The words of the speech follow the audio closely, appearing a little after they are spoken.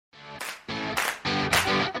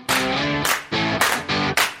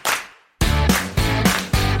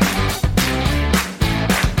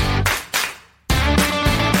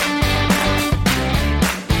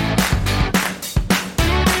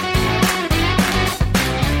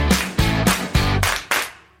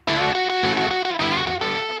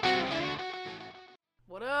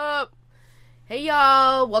Hey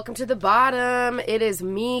y'all, welcome to the bottom. It is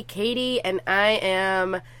me, Katie, and I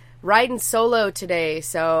am riding solo today,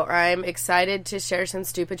 so I'm excited to share some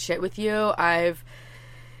stupid shit with you. I've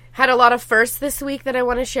had a lot of firsts this week that I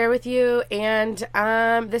want to share with you, and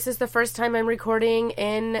this is the first time I'm recording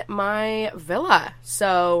in my villa.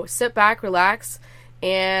 So sit back, relax,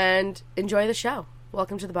 and enjoy the show.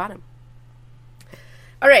 Welcome to the bottom.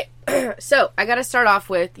 All right, so I got to start off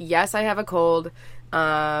with, yes, I have a cold.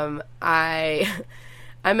 I'm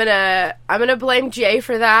gonna blame Jay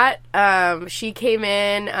for that. She came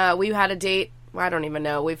in, we had a date, I don't even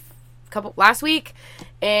know, last weekend,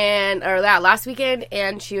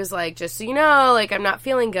 and she was like, just so you know, like, I'm not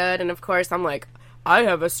feeling good, and of course, I'm like, I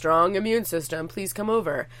have a strong immune system, please come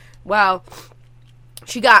over. Well,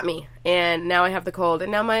 she got me, and now I have the cold,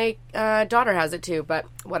 and now my daughter has it too, but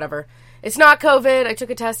whatever. It's not COVID, I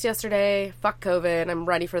took a test yesterday, fuck COVID, I'm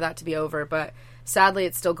ready for that to be over, but sadly,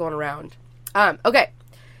 it's still going around. Okay,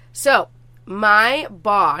 so my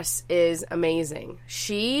boss is amazing.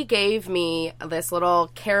 She gave me this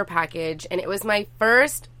little care package, and it was my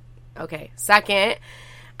second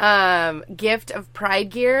gift of Pride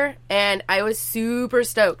gear, and I was super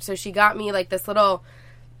stoked. So she got me like this little,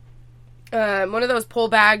 one of those pull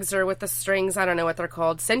bags or with the strings, I don't know what they're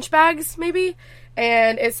called, cinch bags maybe,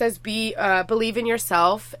 and it says believe in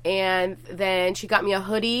yourself, and then she got me a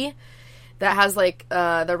hoodie that has, like,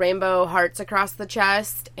 the rainbow hearts across the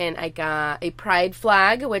chest, and I got a pride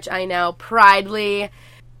flag, which I now pridely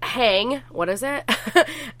hang. What is it?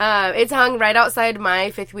 It's hung right outside my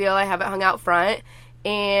fifth wheel. I have it hung out front,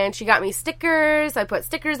 and she got me stickers. I put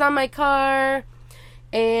stickers on my car,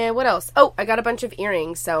 and what else? Oh, I got a bunch of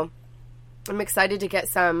earrings, so I'm excited to get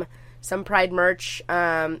some pride merch,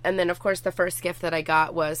 and then, of course, the first gift that I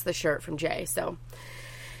got was the shirt from Jay, so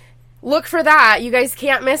look for that. You guys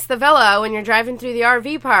can't miss the villa when you're driving through the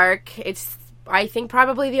RV park. It's, I think,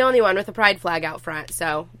 probably the only one with a pride flag out front,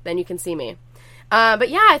 so then you can see me. But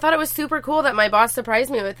yeah, I thought it was super cool that my boss surprised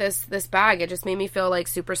me with this bag. It just made me feel, like,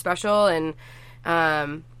 super special and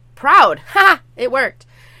proud. Ha! It worked.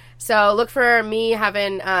 So look for me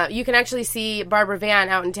having, you can actually see Barbara Van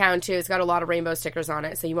out in town, too. It's got a lot of rainbow stickers on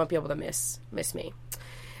it, so you won't be able to miss me.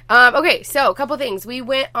 Okay, so a couple things. We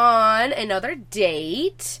went on another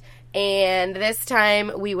date. And this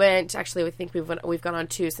time we went, actually, I think we've gone on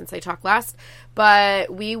two since I talked last, but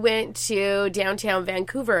we went to downtown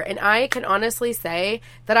Vancouver, and I can honestly say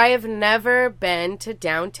that I have never been to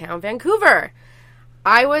downtown Vancouver.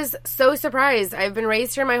 I was so surprised. I've been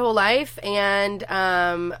raised here my whole life and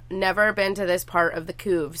never been to this part of the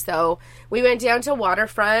Couve. So we went down to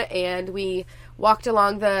Waterfront, and we walked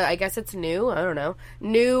along the, I guess it's new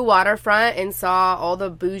Waterfront, and saw all the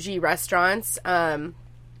bougie restaurants.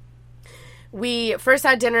 We first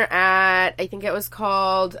had dinner at, I think it was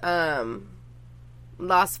called Las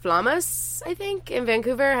Flamas, I think, in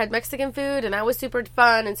Vancouver. Had Mexican food, and that was super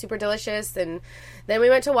fun and super delicious. And then we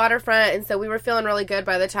went to Waterfront, and so we were feeling really good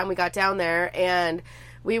by the time we got down there. And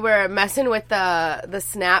we were messing with the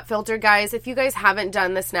snap filter, guys. If you guys haven't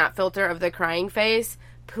done the snap filter of the crying face,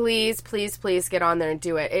 please, please, please get on there and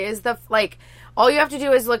do it. It is all you have to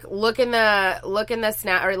do is look in the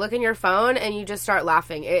snap, or look in your phone, and you just start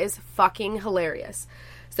laughing. It is fucking hilarious.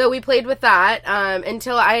 So we played with that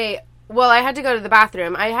until I had to go to the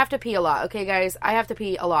bathroom. I have to pee a lot, okay, guys? I have to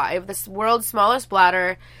pee a lot. I have the world's smallest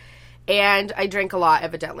bladder, and I drink a lot,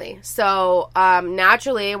 evidently. So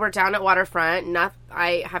naturally, we're down at Waterfront.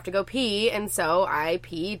 I have to go pee, and so I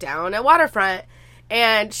pee down at Waterfront.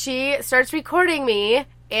 And she starts recording me,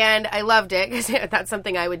 and I loved it because that's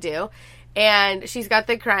something I would do. And she's got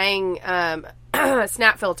the crying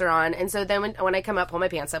snap filter on. And so then when I come up, pull my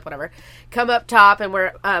pants up, whatever, come up top, and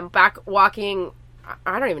we're back walking.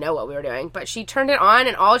 I don't even know what we were doing, but she turned it on,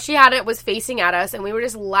 and all she had it was facing at us, and we were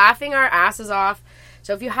just laughing our asses off.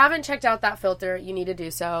 So if you haven't checked out that filter, you need to do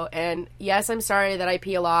so. And yes, I'm sorry that I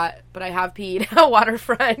pee a lot, but I have peed at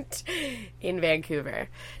Waterfront in Vancouver.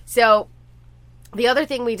 So the other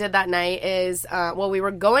thing we did that night is, we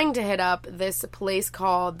were going to hit up this place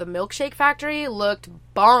called the Milkshake Factory. Looked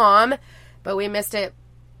bomb, but we missed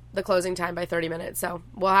the closing time by 30 minutes. So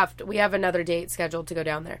we have another date scheduled to go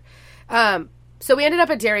down there. So we ended up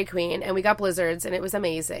at Dairy Queen, and we got blizzards, and it was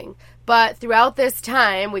amazing. But throughout this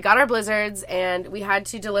time, we got our blizzards, and we had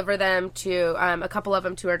to deliver them to, a couple of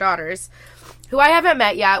them to our daughters, who I haven't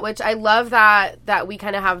met yet, which I love that we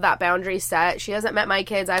kind of have that boundary set. She hasn't met my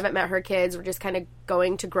kids. I haven't met her kids. We're just kind of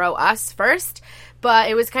going to grow us first. But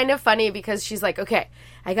it was kind of funny because she's like, okay,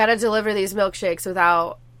 I got to deliver these milkshakes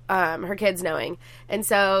without her kids knowing. And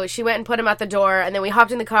so she went and put him at the door, and then we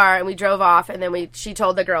hopped in the car and we drove off, and then she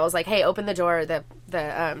told the girls, like, hey, open the door, the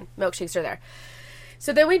milkshakes are there.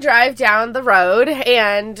 So then we drive down the road,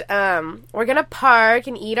 and we're going to park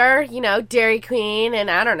and eat our, Dairy Queen and,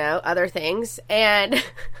 I don't know, other things. And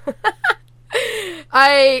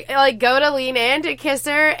I, go to lean in to kiss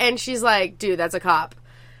her, and she's like, dude, that's a cop.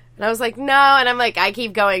 And I was like, no. And I'm like, I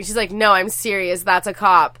keep going. She's like, no, I'm serious. That's a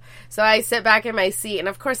cop. So I sit back in my seat, and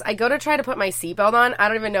of course, I go to try to put my seatbelt on. I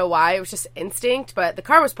don't even know why. It was just instinct, but the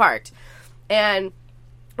car was parked. And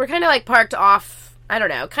we're kind of, parked off, I don't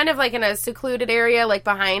know, kind of in a secluded area,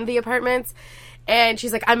 behind the apartments. And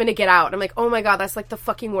she's like, I'm going to get out. And I'm like, oh my God, that's the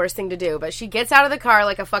fucking worst thing to do. But she gets out of the car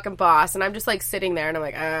like a fucking boss. And I'm just sitting there and I'm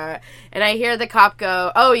like, And I hear the cop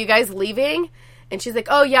go, oh, you guys leaving? And she's like,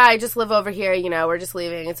 oh yeah, I just live over here. We're just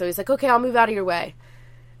leaving. And so he's like, okay, I'll move out of your way.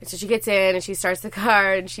 And so she gets in and she starts the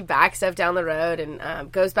car and she backs up down the road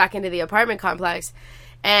and goes back into the apartment complex.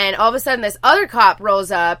 And all of a sudden, this other cop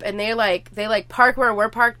rolls up, and they park where we're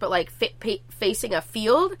parked, but facing a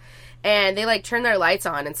field, and they turn their lights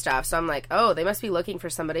on and stuff. So I'm like, oh, they must be looking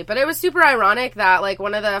for somebody. But it was super ironic that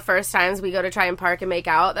one of the first times we go to try and park and make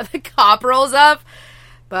out, that the cop rolls up.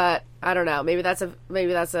 But I don't know. Maybe that's a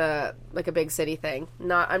big city thing.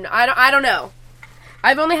 I don't know.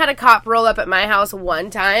 I've only had a cop roll up at my house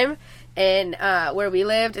one time. In where we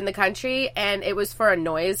lived in the country, and it was for a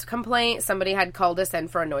noise complaint. Somebody had called us in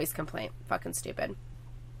for a noise complaint. Fucking stupid.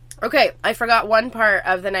 Okay, I forgot one part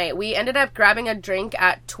of the night. We ended up grabbing a drink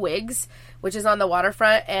at Twigs, which is on the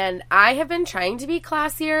waterfront, and I have been trying to be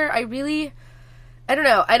classier. I don't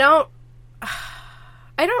know. I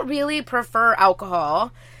don't really prefer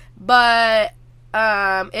alcohol, but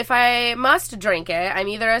if I must drink it, I'm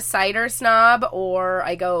either a cider snob or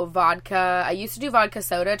I go vodka. I used to do vodka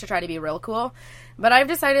soda to try to be real cool, but I've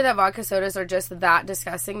decided that vodka sodas are just that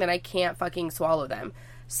disgusting that I can't fucking swallow them.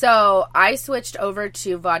 So I switched over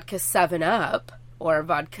to vodka 7-Up or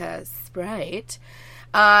vodka Sprite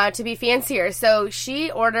to be fancier. So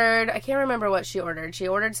she ordered, I can't remember what she ordered. She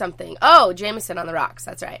ordered something. Oh, Jameson on the rocks.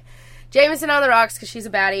 That's right. Jameson on the rocks because she's a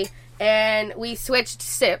baddie. And we switched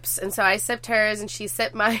sips, and so I sipped hers, and she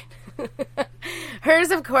sipped mine. Hers,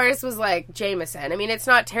 of course, was Jameson. I mean, it's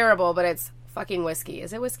not terrible, but it's fucking whiskey.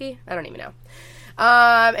 Is it whiskey? I don't even know.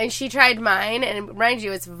 And she tried mine, and mind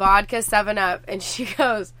you, it's vodka 7-Up, and she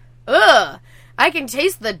goes, ugh, I can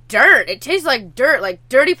taste the dirt. It tastes like dirt, like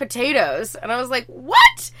dirty potatoes. And I was like,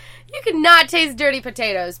 what? You cannot taste dirty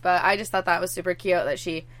potatoes. But I just thought that was super cute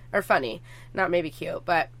that or funny, not maybe cute,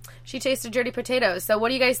 but she tasted dirty potatoes. So what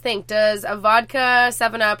do you guys think? Does a vodka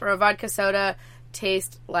 7-Up or a vodka soda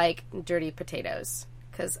taste like dirty potatoes?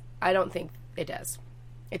 Because I don't think it does.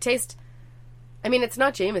 It's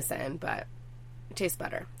not Jameson, but it tastes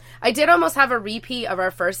better. I did almost have a repeat of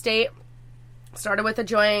our first date. Started with a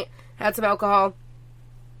joint, had some alcohol,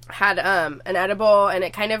 had an edible, and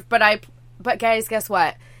it kind of, but guys, guess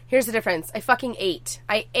what? Here's the difference. I fucking ate.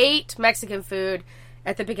 I ate Mexican food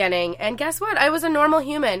at the beginning, and guess what? I was a normal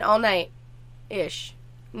human all night-ish.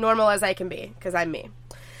 Normal as I can be, because I'm me.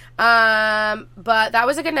 But that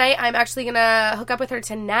was a good night. I'm actually going to hook up with her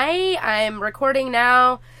tonight. I'm recording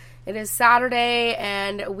now. It is Saturday,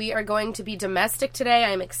 and we are going to be domestic today.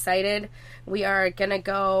 I'm excited. We are going to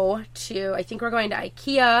go to, I think we're going to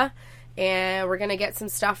IKEA, and we're going to get some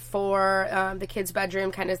stuff for the kids'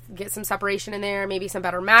 bedroom, kind of get some separation in there, maybe some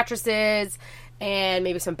better mattresses, and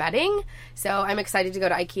maybe some bedding. So I'm excited to go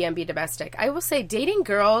to IKEA and be domestic. I will say dating a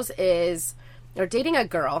girl,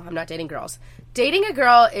 I'm not dating girls. Dating a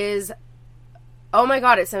girl is, oh my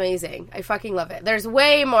God, it's amazing. I fucking love it. There's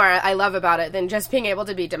way more I love about it than just being able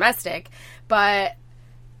to be domestic. But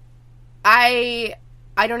I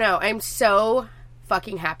don't know. I'm so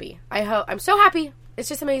fucking happy. I'm so happy. It's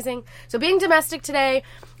just amazing. So being domestic today,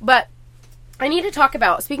 but I need to talk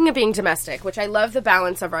about, speaking of being domestic, which I love the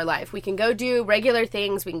balance of our life. We can go do regular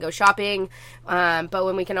things, we can go shopping, but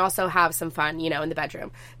when we can also have some fun, in the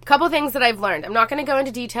bedroom. A couple things that I've learned. I'm not going to go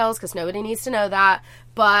into details because nobody needs to know that,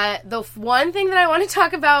 but the one thing that I want to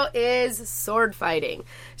talk about is sword fighting.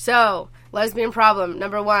 So, lesbian problem,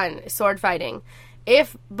 number 1, sword fighting.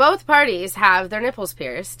 If both parties have their nipples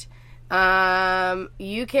pierced,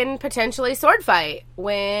 you can potentially sword fight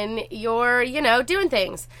when you're, doing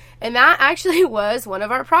things. And that actually was one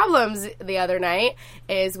of our problems the other night,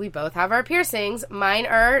 is we both have our piercings. Mine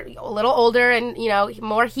are a little older and,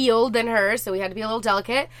 more healed than hers, so we had to be a little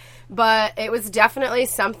delicate. but it was definitely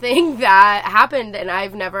something that happened and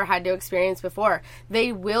I've never had to experience before.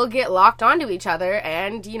 They will get locked onto each other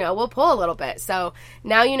and, will pull a little bit. So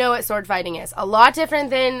now you know what sword fighting is. A lot different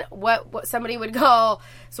than what somebody would call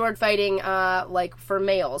sword fighting, like for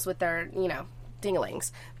males with their,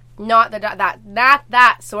 dinglings. Not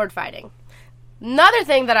that sword fighting. Another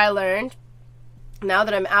thing that I learned now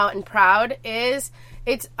that I'm out and proud is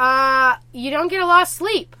it's you don't get a lot of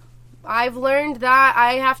sleep. I've learned that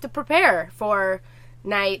I have to prepare for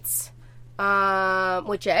nights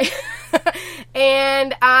with Jay.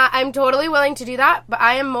 And I'm totally willing to do that, but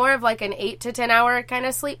I am more of like an 8 to 10 hour kind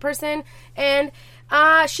of sleep person, and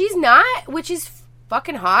she's not, which is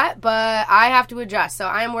fucking hot, but I have to adjust, so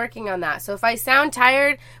I am working on that. So if I sound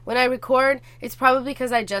tired when I record, it's probably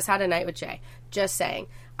because I just had a night with Jay. Just saying.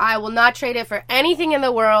 I will not trade it for anything in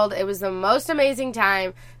the world. It was the most amazing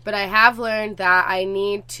time, but I have learned that I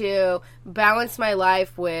need to balance my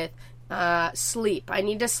life with sleep. I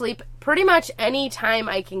need to sleep pretty much any time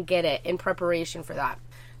I can get it in preparation for that.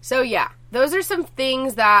 So yeah, those are some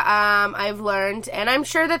things that I've learned, and I'm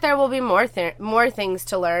sure that there will be more things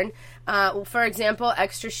to learn. For example,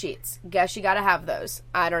 extra sheets. Guess you gotta have those.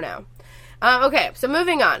 I don't know. Okay, so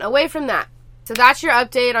moving on, away from that. So that's your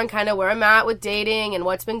update on kind of where I'm at with dating and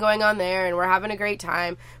what's been going on there, and we're having a great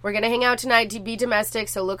time. We're going to hang out tonight to be domestic,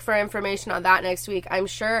 so look for information on that next week. I'm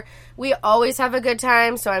sure we always have a good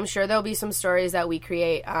time, so I'm sure there'll be some stories that we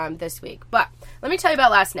create this week. But let me tell you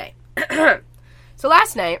about last night. So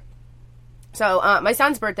last night, my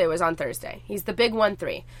son's birthday was on Thursday. He's the big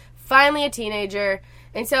 1-3. Finally a teenager.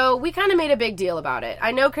 And so we kind of made a big deal about it.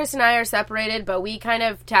 I know Chris and I are separated, but we kind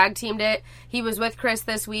of tag teamed it. He was with Chris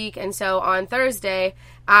this week, and so on Thursday,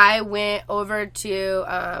 I went over to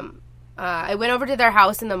their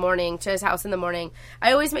house in the morning, to his house in the morning.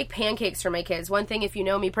 I always make pancakes for my kids. One thing, if you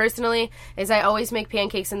know me personally, is I always make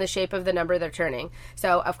pancakes in the shape of the number they're turning.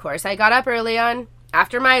 So, of course, I got up early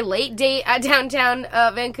after my late date at downtown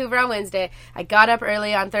Vancouver on Wednesday. I got up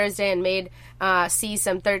early on Thursday and made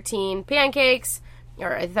some 13 pancakes,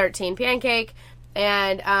 or a 13 pancake,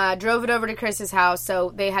 and drove it over to Chris's house,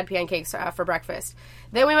 so they had pancakes for breakfast.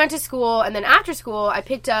 Then we went to school, and then after school, I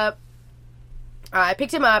picked him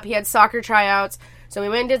up. He had soccer tryouts, so we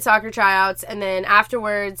went and did soccer tryouts, and then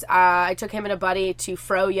afterwards, I took him and a buddy to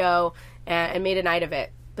Froyo and made a night of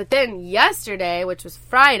it. But then yesterday, which was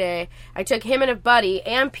Friday, I took him and a buddy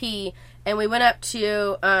and P, and we went up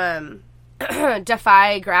to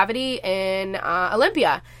Defy Gravity in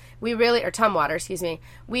Olympia. Or Tumwater, excuse me.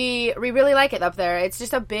 We really like it up there. It's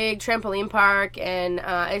just a big trampoline park, and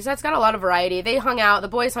it's got a lot of variety. The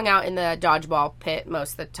boys hung out in the dodgeball pit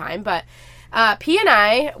most of the time, but P and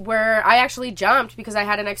I actually jumped because I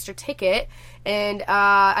had an extra ticket, and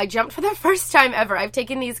I jumped for the first time ever. I've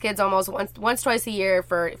taken these kids almost twice a year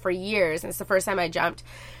for years, and it's the first time I jumped.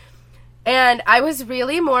 And I was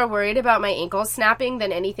really more worried about my ankles snapping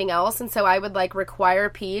than anything else, and so I would require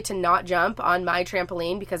P to not jump on my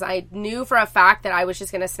trampoline because I knew for a fact that I was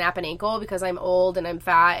just going to snap an ankle because I'm old and I'm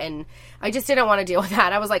fat, and I just didn't want to deal with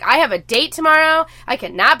that. I was like, I have a date tomorrow. I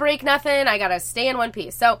cannot break nothing. I got to stay in one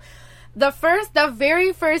piece. So the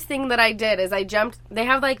very first thing that I did is I jumped. They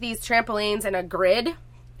have these trampolines and a grid,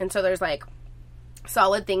 and so there's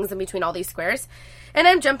solid things in between all these squares. And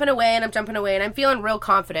I'm jumping away, and I'm feeling real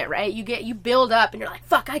confident, right? You build up, and you're like,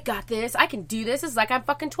 fuck, I got this. I can do this. It's like I'm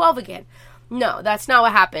fucking 12 again. No, that's not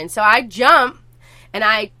what happened. So I jump, and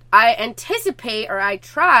I anticipate, or I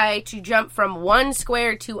try to jump from one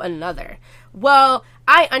square to another. Well,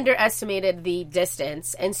 I underestimated the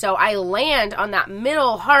distance, and so I land on that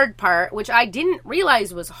middle hard part, which I didn't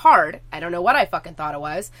realize was hard. I don't know what I fucking thought it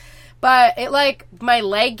was. But it, my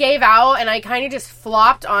leg gave out, and I kind of just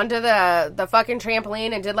flopped onto the fucking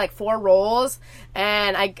trampoline and did, 4 rolls,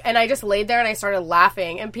 and I just laid there, and I started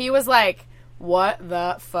laughing, and P was like, what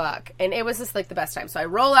the fuck? And it was just, the best time. So I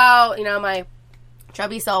roll out, my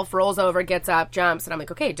chubby self rolls over, gets up, jumps, and I'm like,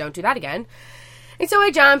 okay, don't do that again. And so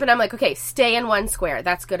I jump, and I'm like, okay, stay in one square.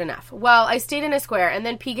 That's good enough. Well, I stayed in a square, and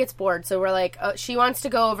then P gets bored, so we're like, she wants to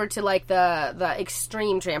go over to, the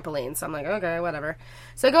extreme trampolines. So I'm like, okay, whatever.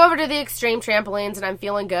 So I go over to the extreme trampolines, and I'm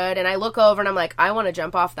feeling good, and I look over, and I'm like, I want to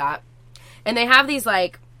jump off that. And they have these,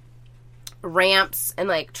 ramps and,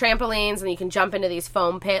 trampolines, and you can jump into these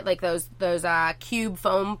foam pit, those cube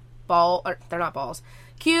foam ball, or they're not balls,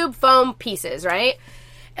 cube foam pieces, right?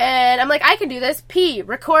 And I'm like, I can do this. P,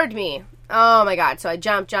 record me. Oh my God. So I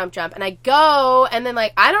jump, and I go, and then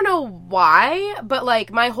I don't know why,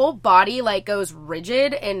 but my whole body goes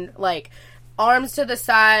rigid and arms to the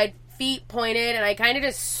side, feet pointed, and I kind of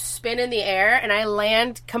just spin in the air, and I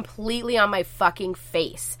land completely on my fucking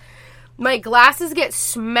face. My glasses get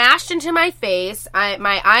smashed into my face.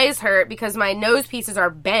 My eyes hurt because my nose pieces are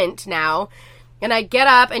bent now. And I get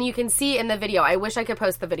up, and you can see in the video. I wish I could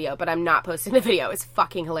post the video, but I'm not posting the video. It's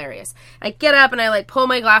fucking hilarious. I get up, and I, like, pull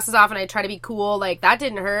my glasses off, and I try to be cool. Like, that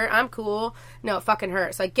didn't hurt. I'm cool. No, it fucking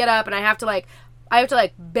hurt. So I get up, and I have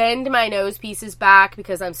to bend my nose pieces back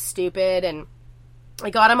because I'm stupid, and I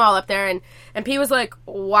got them all up there, and P was like,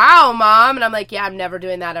 wow, Mom, and I'm like, yeah, I'm never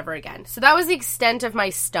doing that ever again. So that was the extent of my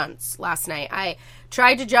stunts last night. I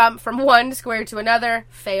tried to jump from one square to another,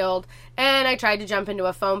 failed, and I tried to jump into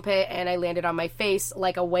a foam pit, and I landed on my face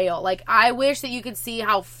like a whale. Like, I wish that you could see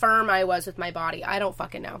how firm I was with my body. I don't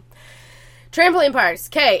fucking know. Trampoline parks.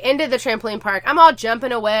 Okay, into the trampoline park. I'm all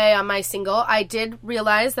jumping away on my single. I did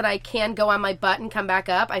realize that I can go on my butt and come back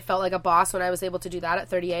up. I felt like a boss when I was able to do that at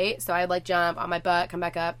 38. So I'd like jump on my butt, come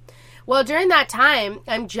back up. Well, during that time,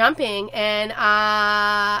 I'm jumping and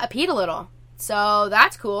I peed a little. So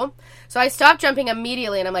that's cool. So I stopped jumping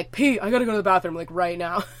immediately and I'm like, P, I gotta go to the bathroom like right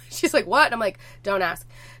now. She's like, what? And I'm like, don't ask.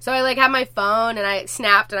 So I like had my phone and I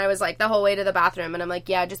snapped and I was like the whole way to the bathroom and I'm like,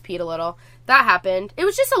 yeah, I just peed a little. That happened. It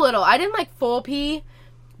was just a little. I didn't like full pee,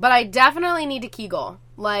 but I definitely need to Kegel.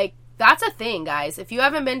 Like, that's a thing, guys. If you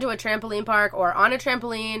haven't been to a trampoline park or on a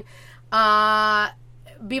trampoline,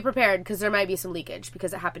 be prepared because there might be some leakage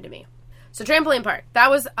because it happened to me. So trampoline park. That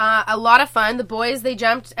was a lot of fun. The boys, they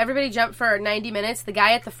jumped. Everybody jumped for 90 minutes. The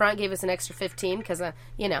guy at the front gave us an extra 15 because,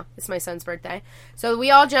 it's my son's birthday. So we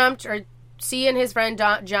all jumped, or C and his friend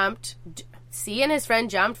jumped. C and his friend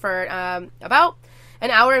jumped for about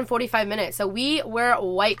an hour and 45 minutes. So we were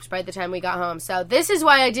wiped by the time we got home. So this is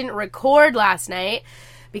why I didn't record last night,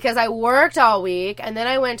 because I worked all week. And then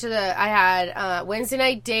I went to I had Wednesday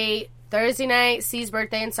night date, Thursday night, C's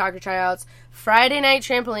birthday and soccer tryouts, Friday night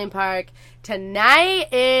trampoline park.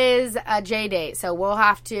 Tonight is a J date. So we'll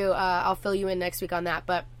have to, I'll fill you in next week on that.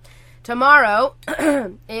 But tomorrow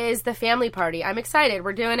is the family party. I'm excited.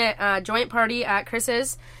 We're doing it, joint party at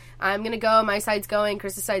Chris's. I'm going to go. My side's going.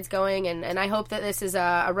 Chris's side's going. And I hope that this is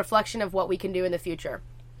a reflection of what we can do in the future.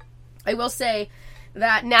 I will say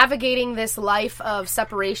that navigating this life of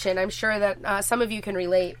separation, I'm sure that some of you can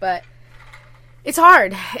relate, but it's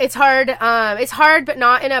hard. It's hard. It's hard, but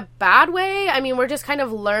not in a bad way. I mean, we're just kind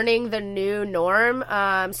of learning the new norm.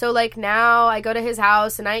 So like now I go to his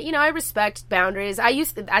house and I respect boundaries.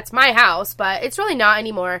 That's my house, but it's really not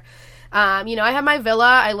anymore. I have my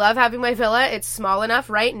villa. I love having my villa. It's small enough.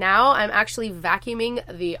 Right now, I'm actually vacuuming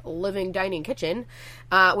the living dining kitchen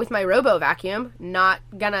with my Robo vacuum. I'm not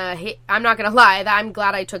gonna lie. I'm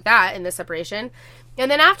glad I took that in this separation. And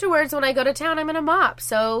then afterwards, when I go to town, I'm gonna mop.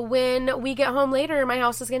 So when we get home later, my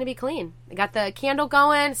house is gonna be clean. I got the candle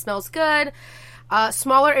going. It smells good.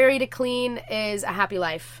 Smaller area to clean is a happy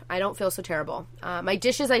life. I don't feel so terrible. My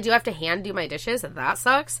dishes, I do have to hand do my dishes. That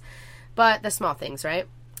sucks. But the small things, right?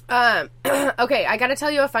 Okay, I gotta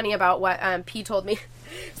tell you a funny about what P told me.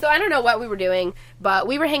 So I don't know what we were doing, but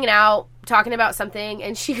we were hanging out, talking about something,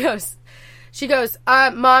 and she goes,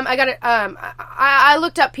 Mom, I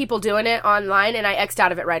looked up people doing it online, and I X'd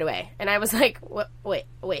out of it right away. And I was like, wait,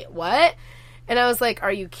 what? And I was like,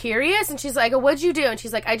 are you curious? And she's like, what'd you do? And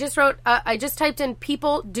she's like, I just typed in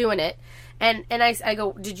people doing it. And I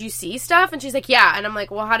go, did you see stuff? And she's like, yeah. And I'm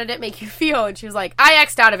like, well, how did it make you feel? And she was like, I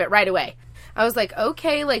X'd out of it right away. I was like,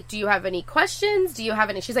 okay, like, do you have any questions? Do you have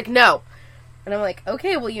any? She's like, no. And I'm like,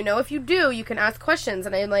 okay, well, if you do, you can ask questions.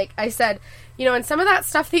 And I said, and some of that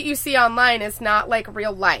stuff that you see online is not like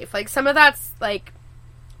real life. Like some of that's like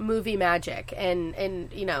movie magic and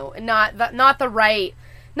not the right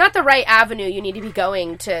avenue you need to be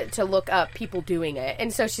going to look up people doing it.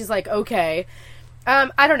 And so she's like, okay.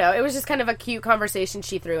 I don't know. It was just kind of a cute conversation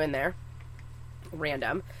she threw in there.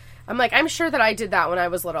 Random. I'm like, I'm sure that I did that when I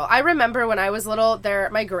was little. I remember when I was little,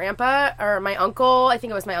 my grandpa, or my uncle, I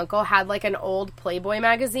think it was my uncle, had like an old Playboy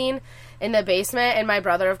magazine in the basement, and my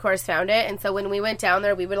brother, of course, found it. And so when we went down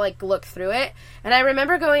there, we would like look through it. And I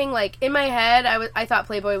remember going, like, in my head, I thought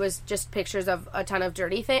Playboy was just pictures of a ton of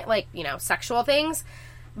dirty things, like, sexual things.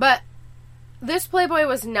 But this Playboy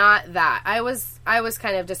was not that. I was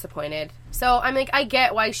kind of disappointed. So I'm like, I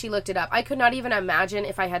get why she looked it up. I could not even imagine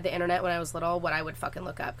if I had the internet when I was little what I would fucking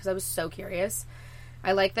look up, because I was so curious.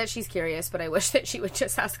 I like that she's curious, but I wish that she would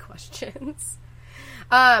just ask questions.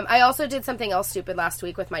 I also did something else stupid last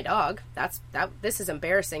week with my dog. This is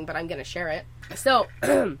embarrassing, but I'm gonna share it. So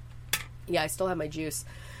yeah, I still have my juice.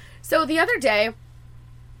 So the other day,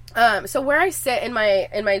 so where I sit in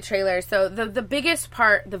my trailer, so the biggest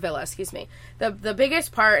part, the villa, excuse me, the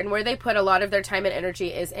biggest part and where they put a lot of their time and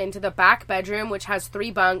energy is into the back bedroom, which has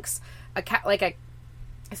 3 bunks,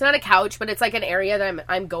 it's not a couch, but it's like an area that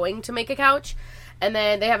I'm going to make a couch. And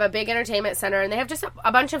then they have a big entertainment center, and they have just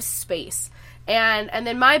a bunch of space. And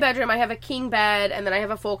then my bedroom, I have a king bed, and then I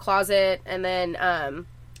have a full closet, and then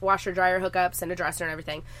washer dryer hookups and a dresser and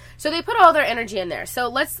everything. So they put all their energy in there.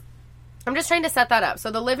 So I'm just trying to set that up.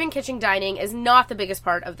 So the living, kitchen, dining is not the biggest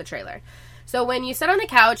part of the trailer. So when you sit on the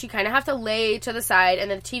couch, you kind of have to lay to the side,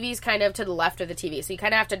 and then the TV's kind of to the left of the TV. So you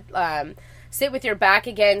kind of have to sit with your back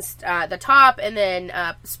against the top, and then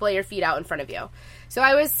splay your feet out in front of you. So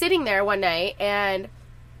I was sitting there one night, and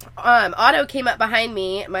Otto came up behind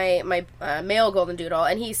me, my male golden doodle,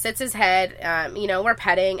 and he sits his head, we're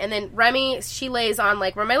petting, and then Remy, she lays on,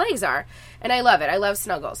 like, where my legs are, and I love it. I love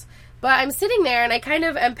snuggles. But I'm sitting there, and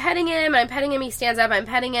I'm petting him, he stands up, I'm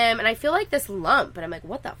petting him, and I feel like this lump, and I'm like,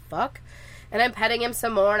 what the fuck? And I'm petting him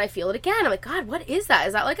some more, and I feel it again. I'm like, God, what is that?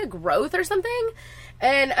 Is that like a growth or something?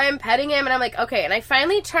 And I'm petting him, and I'm like, okay. And I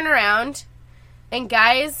finally turn around, and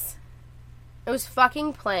guys, it was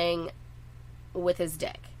fucking playing with his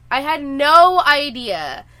dick. I had no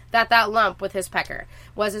idea that lump with his pecker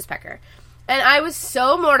was his pecker. And I was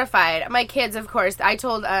so mortified. My kids, of course, I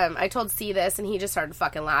told C this, and he just started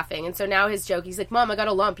fucking laughing. And so now his joke, he's like, Mom, I got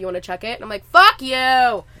a lump. You want to check it? And I'm like, fuck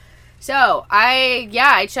you! So,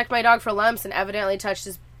 I checked my dog for lumps and evidently touched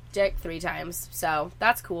his dick 3 times. So,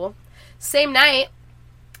 that's cool. Same night,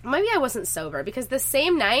 maybe I wasn't sober, because the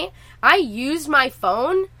same night, I used my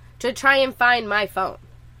phone to try and find my phone.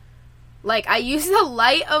 Like, I used the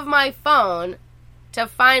light of my phone to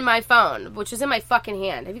find my phone, which is in my fucking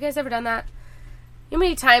hand. Have you guys ever done that? You know how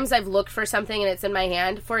many times I've looked for something and it's in my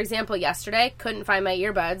hand? For example, yesterday, couldn't find my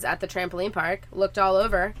earbuds at the trampoline park. Looked all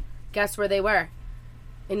over. Guess where they were?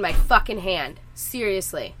 In my fucking hand.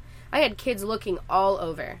 Seriously. I had kids looking all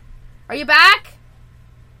over. Are you back?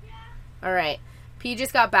 Yeah. All right. P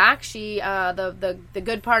just got back. She, the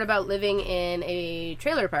good part about living in a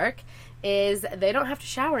trailer park is they don't have to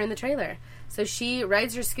shower in the trailer. So she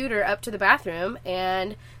rides her scooter up to the bathroom,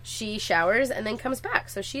 and she showers and then comes back.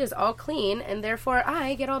 So she is all clean, and therefore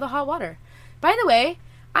I get all the hot water. By the way,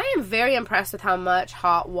 I am very impressed with how much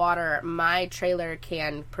hot water my trailer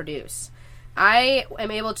can produce. I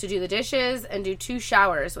am able to do the dishes and do 2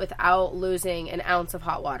 showers without losing an ounce of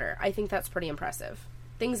hot water. I think that's pretty impressive.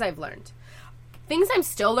 Things I've learned. Things I'm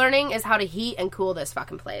still learning is how to heat and cool this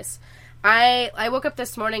fucking place. I woke up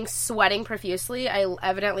this morning sweating profusely. I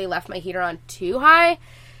evidently left my heater on too high.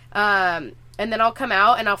 And then I'll come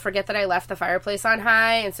out and I'll forget that I left the fireplace on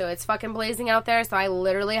high, and so it's fucking blazing out there. So I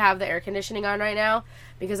literally have the air conditioning on right now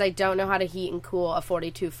because I don't know how to heat and cool a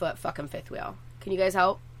 42-foot fucking fifth wheel. Can you guys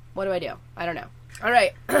help? What do? I don't know. All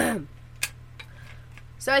right.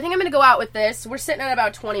 So I think I'm going to go out with this. We're sitting at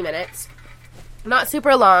about 20 minutes. Not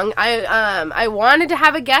super long. I wanted to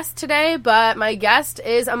have a guest today, but my guest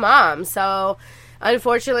is a mom. So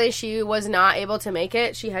unfortunately, she was not able to make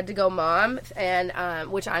it. She had to go mom, and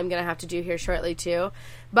which I'm going to have to do here shortly too.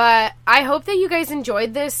 But I hope that you guys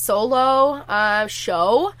enjoyed this solo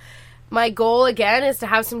show. My goal, again, is to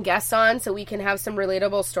have some guests on so we can have some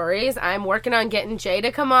relatable stories. I'm working on getting Jay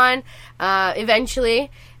to come on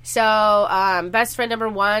eventually. So, best friend number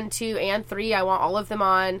 1, 2, and 3, I want all of them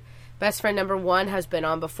on. Best friend number 1 has been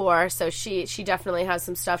on before, so she definitely has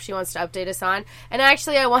some stuff she wants to update us on. And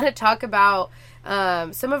actually, I want to talk about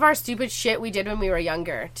some of our stupid shit we did when we were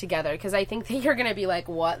younger together, because I think that you're going to be like,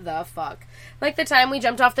 what the fuck? Like the time we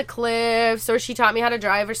jumped off the cliffs, or she taught me how to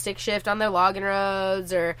drive or stick shift on the logging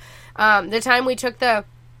roads, or the time we took the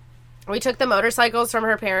motorcycles from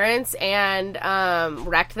her parents and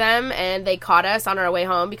wrecked them, and they caught us on our way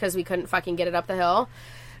home because we couldn't fucking get it up the hill.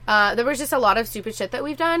 There was just a lot of stupid shit that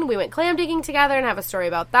we've done. We went clam digging together and have a story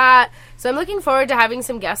about that. So I'm looking forward to having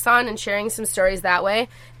some guests on and sharing some stories that way.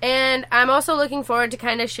 And I'm also looking forward to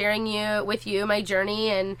kind of sharing with you my journey.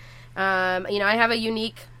 And, I have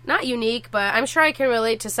a not unique, but I'm sure I can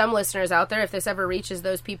relate to some listeners out there if this ever reaches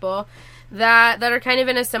those people that are kind of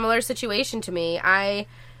in a similar situation to me.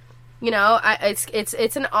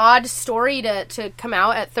 It's an odd story to come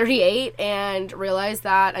out at 38 and realize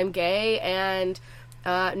that I'm gay, and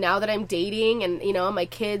now that I'm dating and, my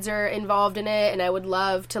kids are involved in it, and I would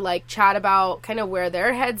love to, chat about kind of where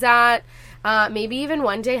their head's at. Maybe even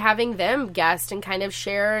one day having them guest and kind of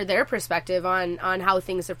share their perspective on how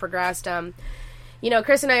things have progressed.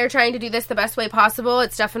 Chris and I are trying to do this the best way possible.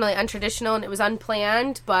 It's definitely untraditional and it was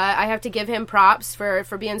unplanned, but I have to give him props for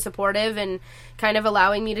being supportive and kind of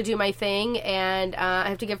allowing me to do my thing. And I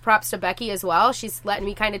have to give props to Becky as well. She's letting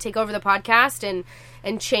me kind of take over the podcast and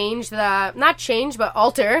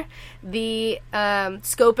alter the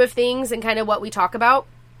scope of things and kind of what we talk about.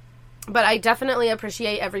 But I definitely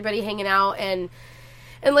appreciate everybody hanging out and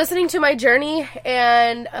and listening to my journey,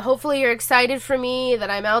 and hopefully you're excited for me that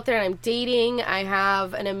I'm out there and I'm dating. I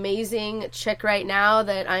have an amazing chick right now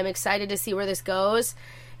that I'm excited to see where this goes,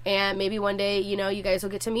 and maybe one day, you guys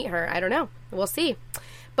will get to meet her. I don't know. We'll see.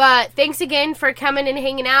 But thanks again for coming and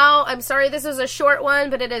hanging out. I'm sorry this was a short one,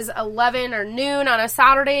 but it is 11 or noon on a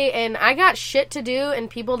Saturday, and I got shit to do and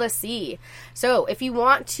people to see. So if you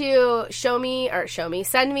want to send me a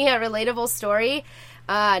relatable story,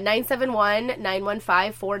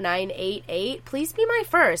 971-915-4988. Please be my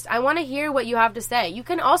first. I want to hear what you have to say. You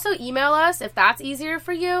can also email us if that's easier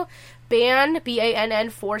for you.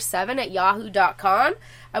 BANN47@yahoo.com.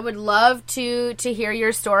 I would love to hear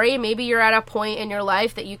your story. Maybe you're at a point in your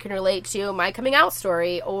life that you can relate to my coming out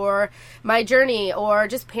story or my journey or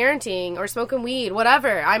just parenting or smoking weed,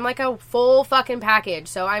 whatever. I'm like a full fucking package,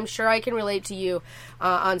 so I'm sure I can relate to you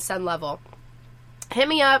on some level. Hit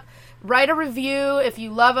me up. Write a review if you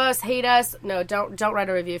love us, hate us. No, don't write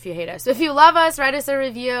a review if you hate us. If you love us, write us a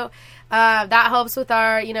review. That helps with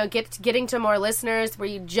our, getting to more listeners.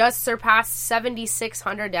 We just surpassed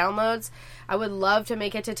 7,600 downloads. I would love to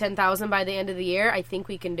make it to 10,000 by the end of the year. I think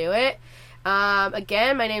we can do it.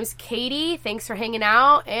 Again, my name's Katie. Thanks for hanging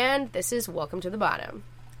out, and this is Welcome to the Bottom.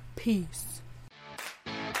 Peace.